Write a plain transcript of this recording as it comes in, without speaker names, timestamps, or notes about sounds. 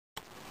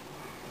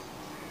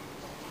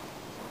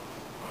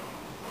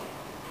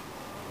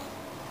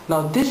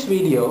Now this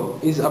video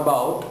is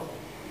about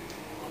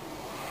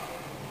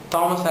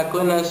Thomas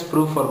Aquinas'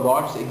 proof for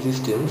God's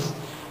existence.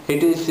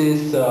 It is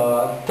his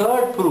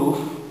third proof,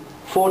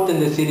 fourth in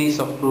the series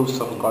of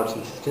proofs of God's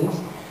existence.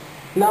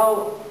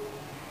 Now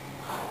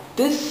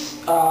this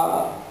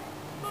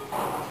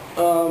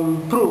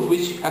proof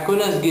which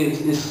Aquinas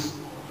gives is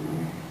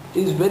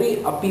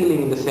very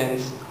appealing in the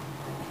sense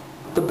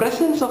the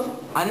presence of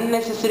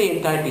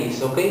unnecessary entities,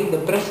 the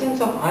presence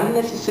of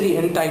unnecessary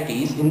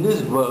entities in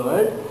this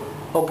world,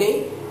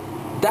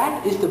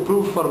 that is the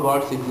proof for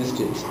God's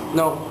existence.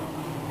 Now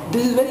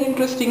this is very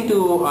interesting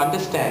to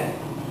understand.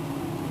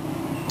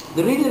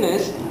 The reason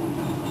is,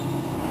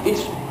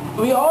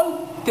 we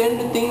all tend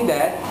to think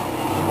that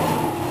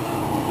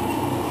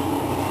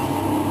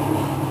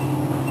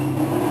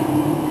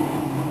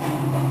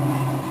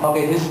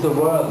this is the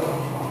world.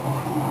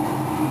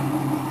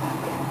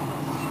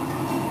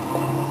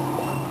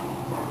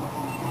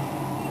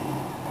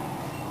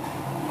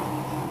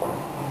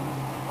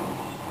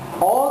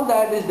 All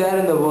that is there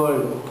in the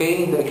world,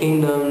 the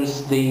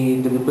kingdoms,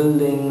 the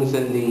buildings,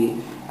 and the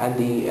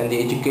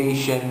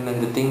education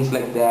and the things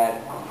like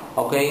that,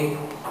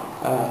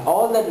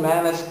 all that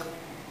man has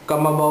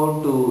come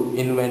about to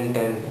invent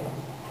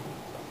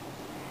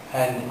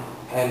and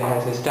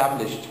has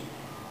established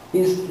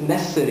is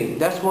necessary.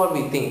 That's what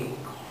we think.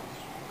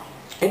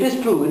 It is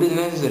true, it is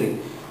necessary.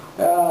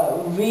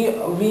 We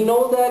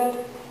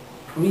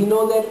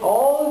know that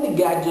all the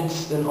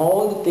gadgets and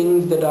all the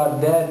things that are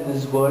there in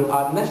this world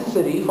are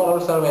necessary for our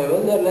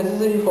survival. They are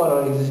necessary for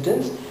our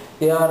existence.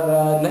 They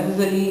are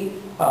necessary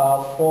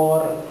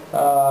for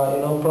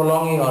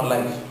prolonging our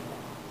life.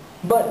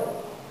 But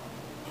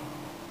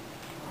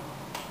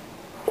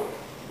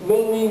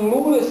when we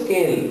move the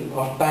scale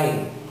of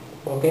time,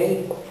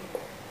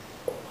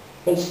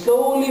 and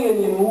slowly when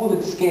we move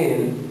the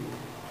scale,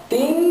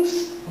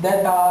 things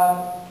that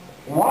are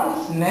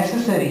once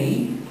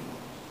necessary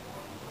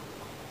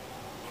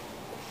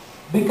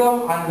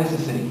become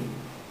unnecessary.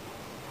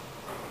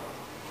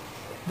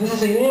 This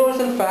is a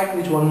universal fact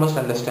which one must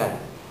understand.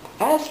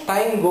 As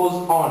time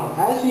goes on,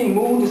 as we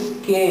move the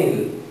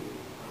scale,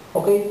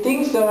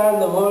 things that are in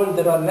the world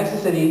that are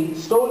necessary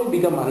slowly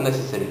become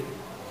unnecessary.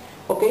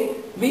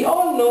 We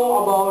all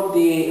know about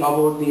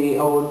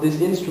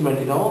this instrument,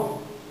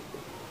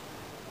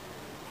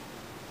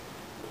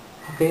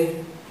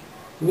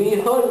 We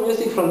heard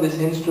music from this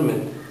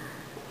instrument.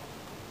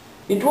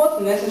 It was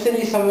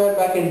necessary somewhere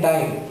back in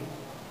time.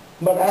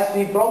 But as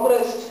we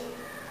progressed,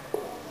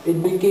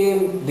 it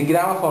became the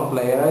gramophone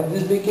player.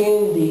 This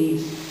became the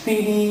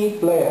CD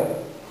player.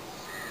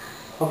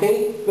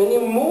 When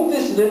you move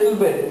this little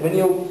bit, when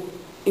you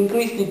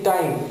increase the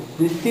time,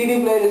 the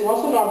CD player is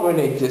also not going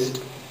to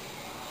exist.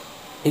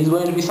 It's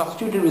going to be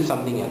substituted with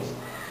something else.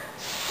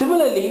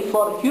 Similarly,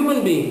 for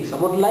human beings,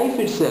 about life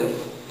itself.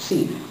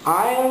 See,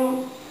 I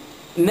am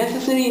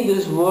necessary in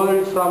this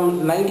world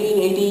from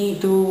 1980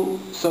 to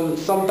some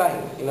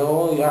time.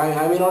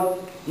 I may not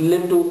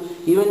live to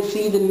even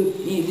see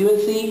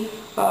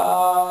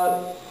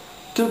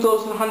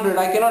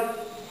 2100.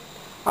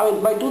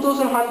 By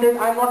 2100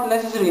 I am not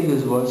necessary in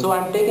this world, so I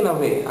am taken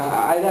away.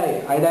 I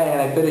die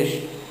and I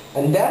perish.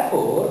 And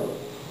therefore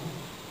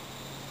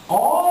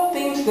all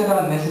things that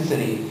are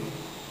necessary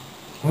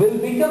will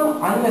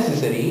become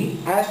unnecessary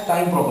as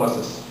time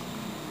progresses.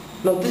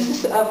 Now this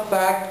is a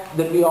fact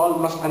that we all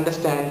must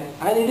understand,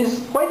 and it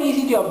is quite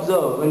easy to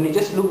observe when we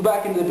just look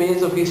back into the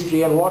pages of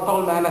history and what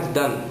all man has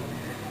done.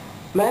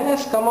 Man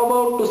has come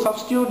about to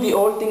substitute the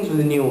old things with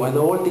the new, and the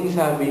old things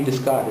have been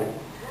discarded.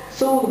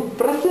 So the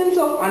presence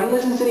of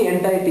unnecessary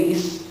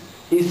entities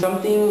is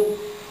something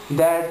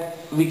that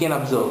we can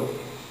observe.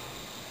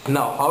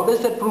 Now how does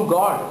that prove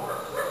God?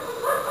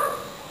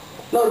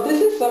 Now this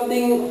is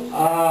something,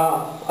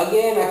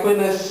 again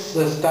Aquinas'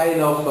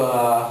 style of,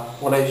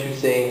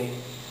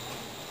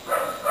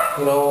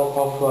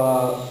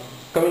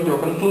 coming to a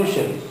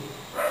conclusion.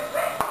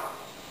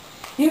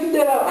 If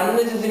there are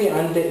unnecessary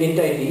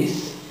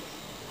entities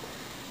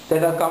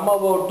that are come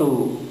about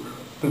to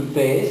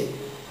place,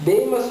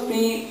 they must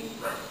be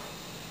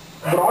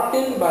brought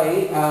in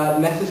by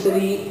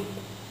necessity.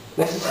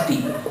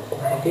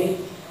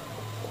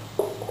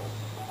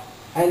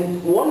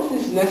 And once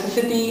this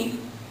necessity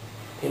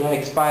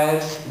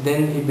expires,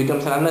 then it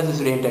becomes an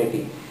unnecessary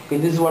entity.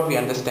 This is what we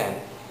understand.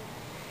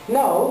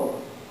 Now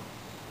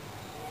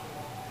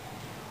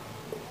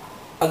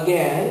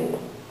again,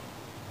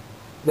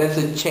 there's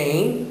a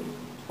chain,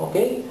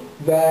 where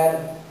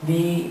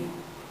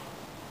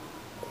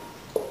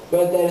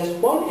there is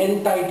one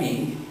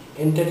entity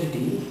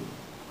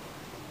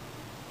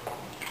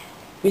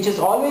which has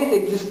always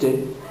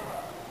existed,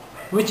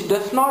 which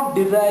does not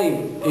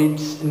derive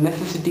its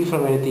necessity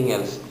from anything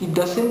else. It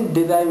doesn't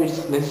derive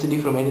its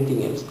necessity from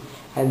anything else.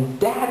 And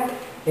that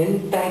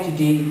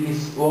entity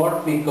is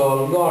what we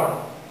call God.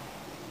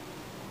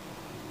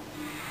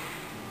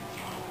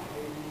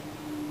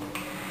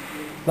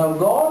 Now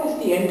God is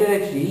the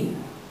entity,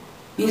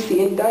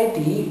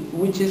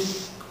 which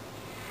is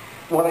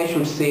what I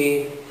should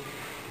say,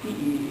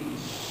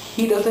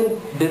 he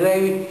doesn't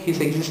derive his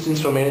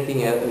existence from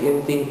anything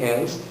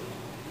else.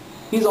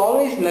 He's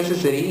always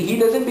necessary. He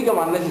doesn't become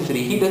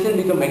unnecessary. He doesn't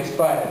become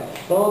expired.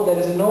 No, there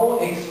is no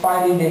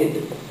expiry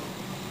date.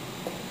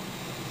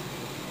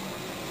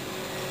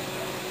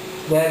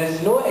 There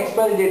is no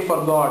expiry date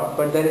for God,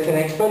 but there is an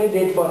expiry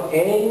date for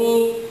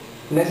any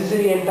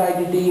necessary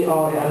entity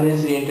or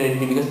unnecessary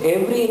entity, because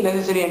every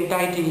necessary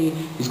entity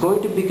is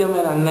going to become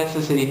an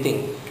unnecessary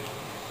thing,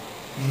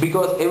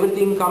 because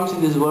everything comes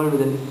in this world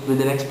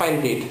with an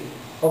expiry date.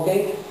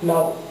 Okay,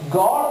 now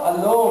God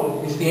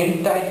alone is the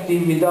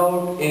entity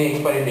without any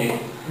expiry date.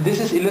 This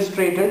is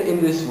illustrated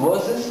in these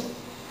verses.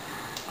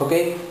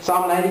 Okay,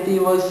 Psalm 93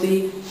 verse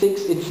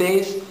 6, it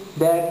says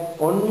that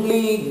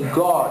only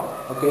God,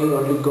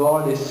 only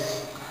God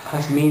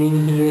has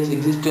meaning, He has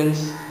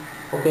existence,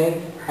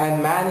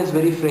 and man is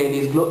very frail.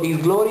 His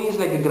glory is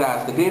like a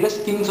grass. The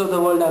greatest kings of the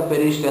world have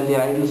perished and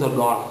their idols are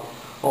gone.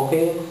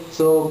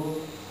 So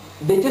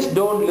they just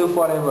don't live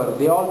forever.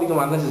 They all become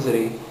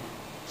unnecessary.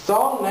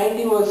 Psalm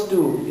 90 verse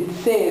 2, it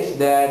says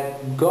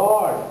that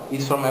God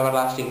is from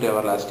everlasting to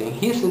everlasting.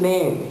 His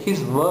name,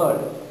 His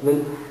word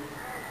will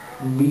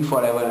be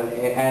forever,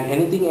 and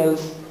anything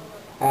else,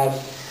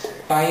 as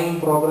time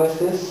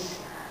progresses,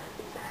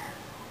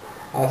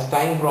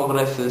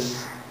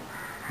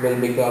 will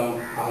become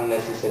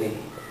unnecessary.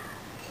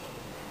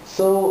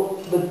 So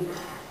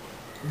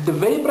the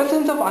very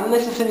presence of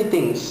unnecessary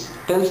things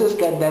tells us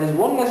that there is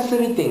one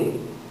necessary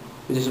thing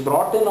which is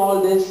brought in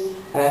all this,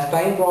 and as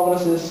time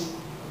progresses,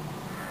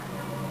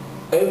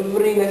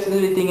 every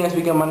necessary thing has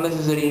become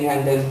unnecessary,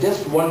 and there is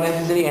just one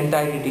necessary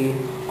entity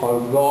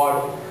called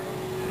God,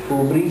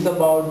 who brings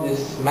about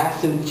this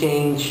massive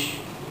change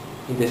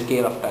in the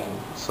scale of time.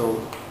 So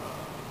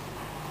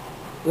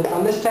let's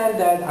understand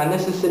that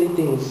unnecessary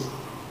things,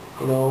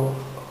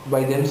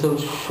 by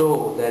themselves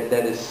show that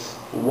there is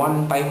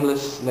one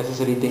timeless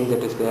necessary thing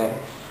that is there,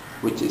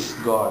 which is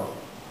God.